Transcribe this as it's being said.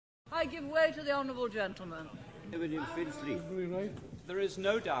I give way to the honourable gentleman? There is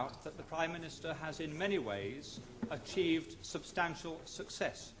no doubt that the Prime Minister has in many ways achieved substantial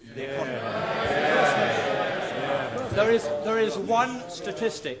success for the economy. There is one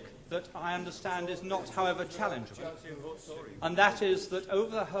statistic that I understand is not, however, challengeable, and that is that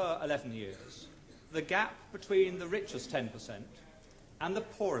over her 11 years, the gap between the richest 10% and the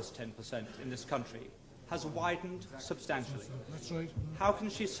poorest 10% in this country has widened substantially. That's right. How can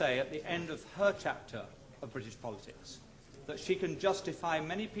she say at the end of her chapter of British politics that she can justify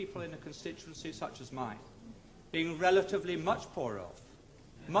many people in a constituency such as mine being relatively much poorer off,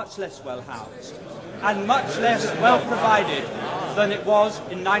 much less well housed, and much less well provided than it was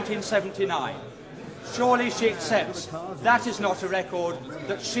in 1979? Surely she accepts that is not a record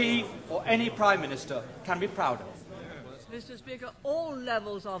that she or any Prime Minister can be proud of. Mr. Speaker, all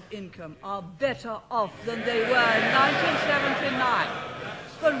levels of income are better off than they were in 1979.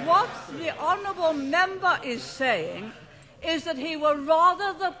 But what the honourable member is saying is that he would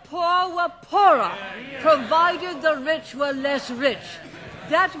rather the poor were poorer, provided the rich were less rich.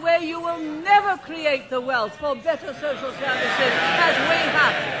 That way you will never create the wealth for better social services as we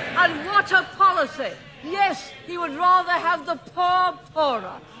have. And what a policy! Yes, he would rather have the poor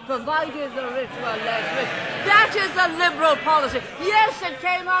poorer, provided the rich were less rich. That is the Liberal policy. Yes, it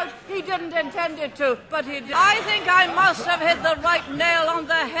came out, he didn't intend it to, but he did. I think I must have hit the right nail on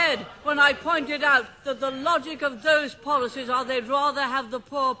the head when I pointed out that the logic of those policies are they'd rather have the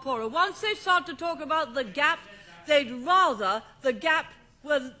poor poorer. Once they start to talk about the gap, they'd rather the gap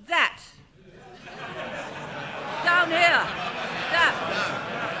were that. Down here. That.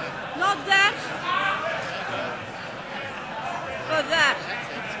 Not that. But that.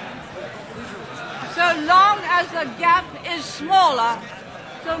 So long as the gap is smaller,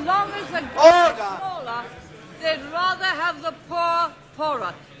 they'd rather have the poor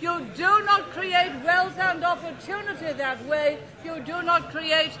poorer. You do not create wealth and opportunity that way. You do not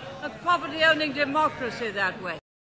create a property-owning democracy that way.